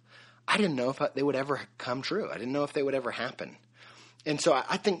wishes. I didn't know if they would ever come true. I didn't know if they would ever happen. And so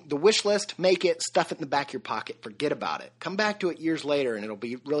I think the wish list, make it, stuff it in the back of your pocket, forget about it. Come back to it years later, and it'll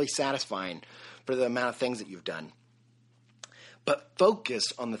be really satisfying for the amount of things that you've done. But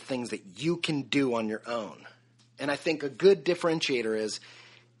focus on the things that you can do on your own. And I think a good differentiator is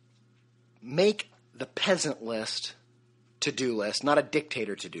make the peasant list to-do list, not a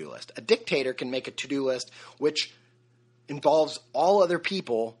dictator to-do list. A dictator can make a to-do list which involves all other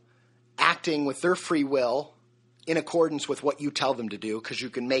people acting with their free will in accordance with what you tell them to do because you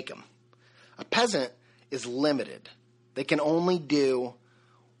can make them. A peasant is limited. They can only do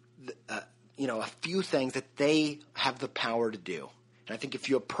a few things that they have the power to do. And I think if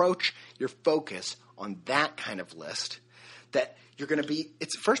you approach your focus on that kind of list, that you're going to be,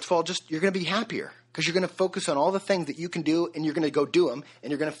 first of all, you're going to be happier because you're going to focus on all the things that you can do and you're going to go do them and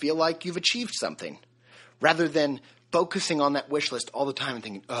you're going to feel like you've achieved something rather than focusing on that wish list all the time and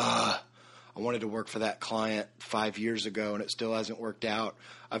thinking, I wanted to work for that client 5 years ago and it still hasn't worked out.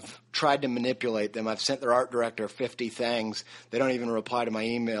 I've tried to manipulate them. I've sent their art director 50 things. They don't even reply to my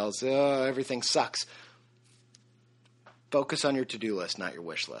emails. Everything sucks. Focus on your to-do list, not your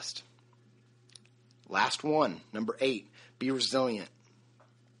wish list. Last one, number 8, be resilient.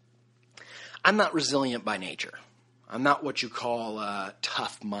 I'm not resilient by nature. I'm not what you call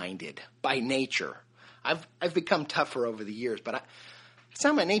tough-minded by nature. I've become tougher over the years, but it's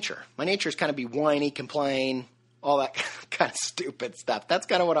not my nature. My nature is kind of be whiny, complain, all that kind of stupid stuff. That's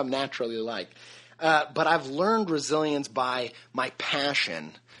kind of what I'm naturally like. But I've learned resilience by my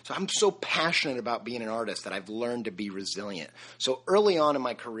passion. So I'm so passionate about being an artist that I've learned to be resilient. So early on in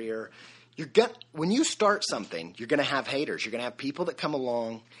my career, when you start something, you're going to have haters. You're going to have people that come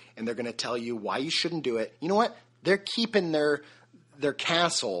along and they're going to tell you why you shouldn't do it. You know what? They're keeping their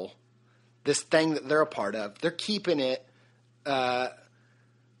castle, this thing that they're a part of, they're keeping it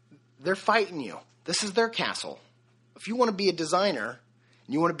they're fighting you. This is their castle. If you want to be a designer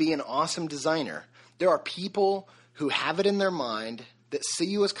and you want to be an awesome designer, there are people who have it in their mind that see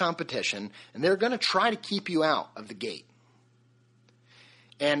you as competition, and they're going to try to keep you out of the gate.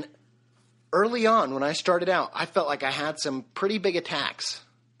 And early on, when I started out, I felt like I had some pretty big attacks.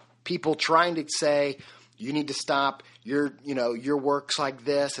 People trying to say, you need to stop, your work's like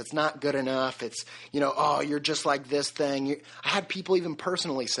this, it's not good enough, it's, oh, you're just like this thing. I had people even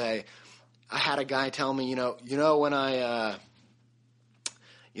personally say, I had a guy tell me, when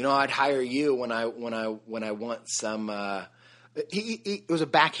I'd hire you when I want some, it was a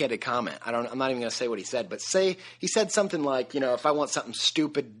backhanded comment. I'm not even going to say what he said, but he said something like, if I want something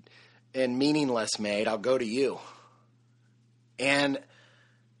stupid and meaningless made, I'll go to you. And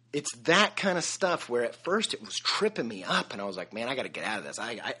it's that kind of stuff where at first it was tripping me up, and I was like, man, I got to get out of this.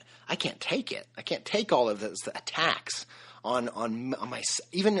 I can't take it. I can't take all of those attacks on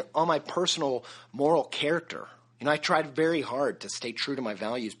my personal moral character. I tried very hard to stay true to my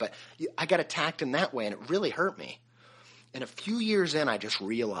values, but I got attacked in that way, and it really hurt me. And a few years in, I just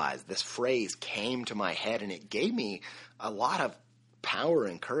realized this phrase came to my head, and it gave me a lot of power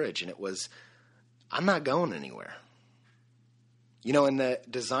and courage, and it was, I'm not going anywhere. In the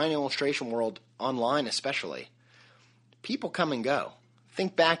design illustration world, online especially, people come and go.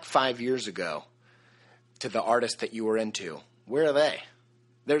 Think back 5 years ago to the artists that you were into. Where are they?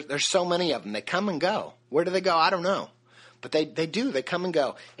 There's so many of them. They come and go. Where do they go? I don't know. But they do. They come and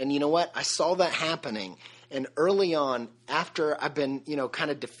go. And you know what? I saw that happening. And early on, after I've been,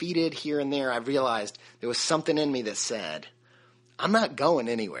 kind of defeated here and there, I realized there was something in me that said, I'm not going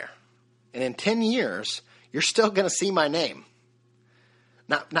anywhere. And in 10 years, you're still going to see my name.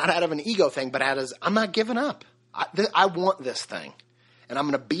 Not out of an ego thing, but I'm not giving up. I want this thing. And I'm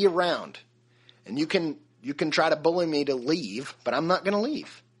going to be around. And you can try to bully me to leave, but I'm not going to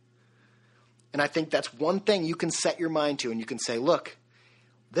leave. And I think that's one thing you can set your mind to, and you can say, look,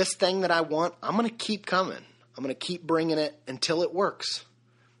 this thing that I want, I'm going to keep coming. I'm going to keep bringing it until it works.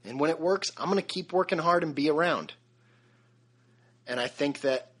 And when it works, I'm going to keep working hard and be around. And I think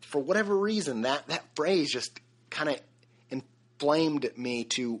that for whatever reason, that phrase just kind of inflamed me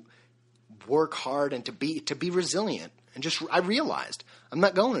to work hard and to be resilient. And I realized I'm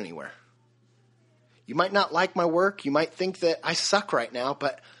not going anywhere. You might not like my work. You might think that I suck right now,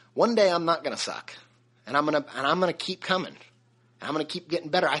 but one day I'm not going to suck. And I'm going to keep coming. I'm going to keep getting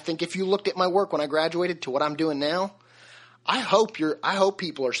better. I think if you looked at my work when I graduated to what I'm doing now, I hope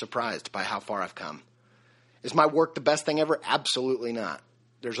people are surprised by how far I've come. Is my work the best thing ever? Absolutely not.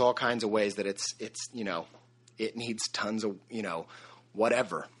 There's all kinds of ways that it needs tons of,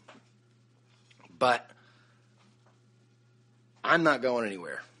 whatever. But I'm not going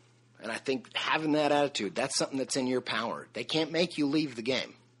anywhere. And I think having that attitude, that's something that's in your power. They can't make you leave the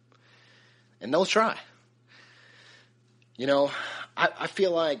game. And they'll try. I feel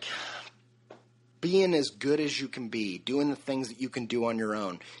like being as good as you can be, doing the things that you can do on your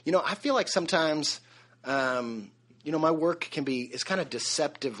own. I feel like sometimes, my work it's kind of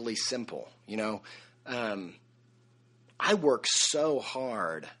deceptively simple. I work so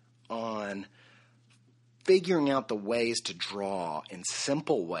hard on figuring out the ways to draw in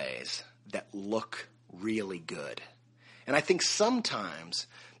simple ways that look really good. And I think sometimes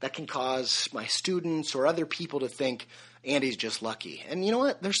that can cause my students or other people to think Andy's just lucky. And you know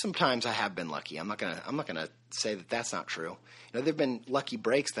what? There's some times I have been lucky. I'm not gonna say that that's not true. There've been lucky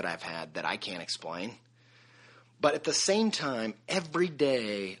breaks that I've had that I can't explain. But at the same time, every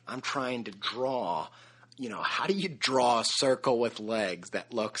day I'm trying to draw. How do you draw a circle with legs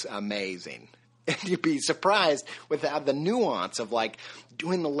that looks amazing? And you'd be surprised with the nuance of like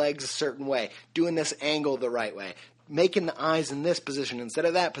doing the legs a certain way, doing this angle the right way, making the eyes in this position instead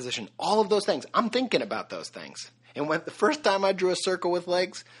of that position. All of those things. I'm thinking about those things. And the first time I drew a circle with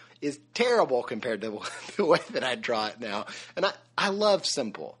legs is terrible compared to the way that I draw it now. And I love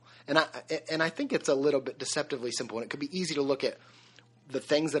simple. And I think it's a little bit deceptively simple. And it could be easy to look at the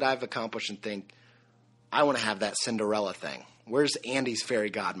things that I've accomplished and think, I want to have that Cinderella thing. Where's Andy's fairy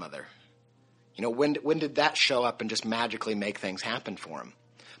godmother? When did that show up and just magically make things happen for him?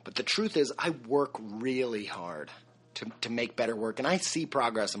 But the truth is I work really hard to make better work. And I see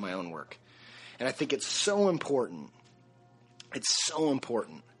progress in my own work. And I think it's so important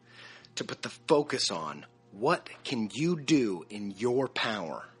to put the focus on what can you do in your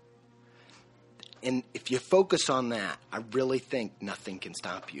power. And if you focus on that, I really think nothing can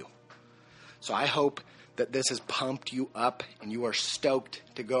stop you. So I hope that this has pumped you up and you are stoked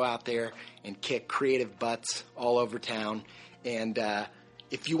to go out there and kick creative butts all over town. And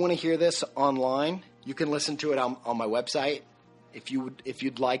if you want to hear this online, you can listen to it on my website. if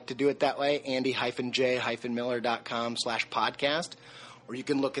you'd like to do it that way, andy-j-miller.com/podcast. Or you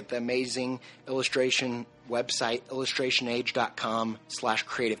can look at the amazing illustration website,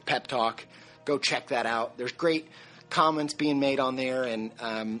 illustrationage.com/creative pep talk. Go check that out. There's great comments being made on there and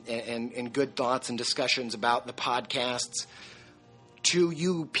good thoughts and discussions about the podcasts. To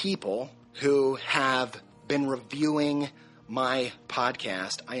you people who have been reviewing my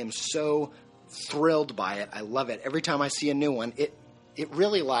podcast, I am so thrilled by it. I love it. Every time I see a new one, it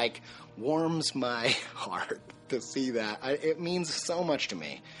really warms my heart to see that. It means so much to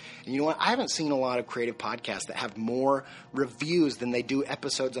me. And you know what? I haven't seen a lot of creative podcasts that have more reviews than they do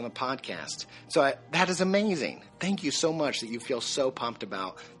episodes on a podcast. So that is amazing. Thank you so much that you feel so pumped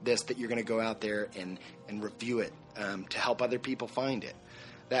about this, that you're going to go out there and review it to help other people find it.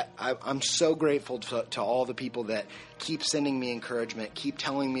 I'm so grateful to all the people that keep sending me encouragement, keep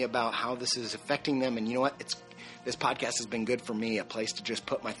telling me about how this is affecting them. And you know what? This podcast has been good for me, a place to just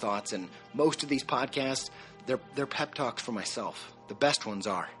put my thoughts in. Most of these podcasts, they're pep talks for myself. The best ones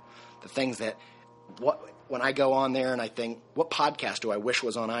are. The things that, when I go on there and I think, what podcast do I wish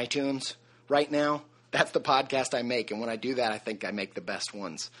was on iTunes right now? That's the podcast I make. And when I do that, I think I make the best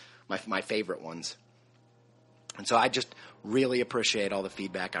ones, my favorite ones. And so I just really appreciate all the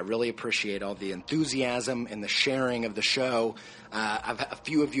feedback. I really appreciate all the enthusiasm and the sharing of the show. I've a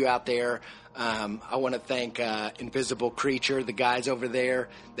few of you out there. I want to thank Invisible Creature, the guys over there.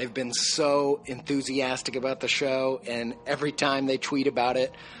 They've been so enthusiastic about the show, and every time they tweet about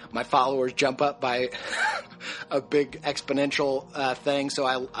it, my followers jump up by a big exponential thing. So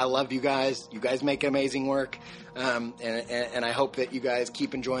I love you guys. You guys make amazing work, and I hope that you guys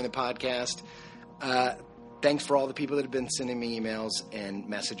keep enjoying the podcast. Thanks for all the people that have been sending me emails and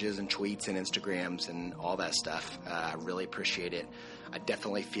messages and tweets and Instagrams and all that stuff. I really appreciate it. I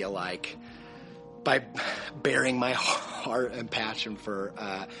definitely feel like by bearing my heart and passion for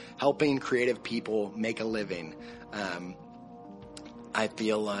helping creative people make a living, I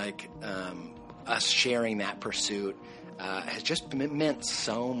feel like us sharing that pursuit has just meant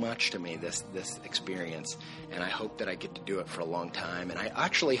so much to me, this experience. And I hope that I get to do it for a long time. And I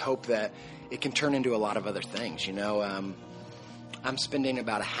actually hope that it can turn into a lot of other things. You know, I'm spending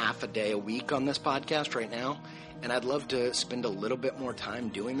about a half a day a week on this podcast right now, and I'd love to spend a little bit more time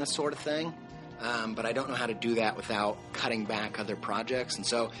doing this sort of thing. But I don't know how to do that without cutting back other projects. And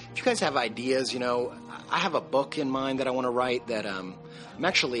so if you guys have ideas, you know, I have a book in mind that I want to write that I'm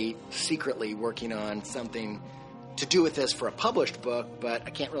actually secretly working on something to do with this for a published book, but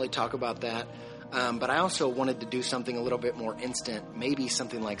I can't really talk about that. But I also wanted to do something a little bit more instant, maybe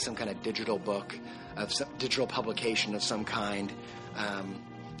something like some kind of digital book, of some digital publication of some kind,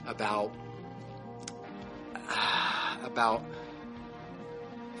 about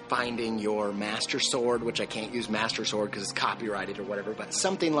finding your master sword, which I can't use master sword because it's copyrighted or whatever, but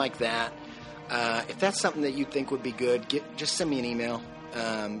something like that. If that's something that you think would be good, just send me an email.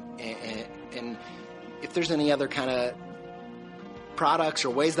 And if there's any other kind of products or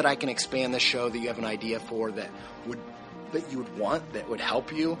ways that I can expand the show that you have an idea for that you would want, that would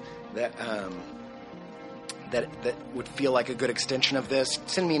help you, that would feel like a good extension of this,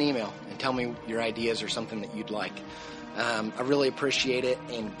 send me an email and tell me your ideas or something that you'd like. I really appreciate it.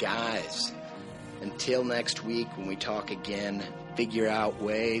 And guys, until next week when we talk again, figure out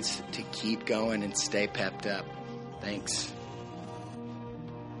ways to keep going and stay pepped up. Thanks.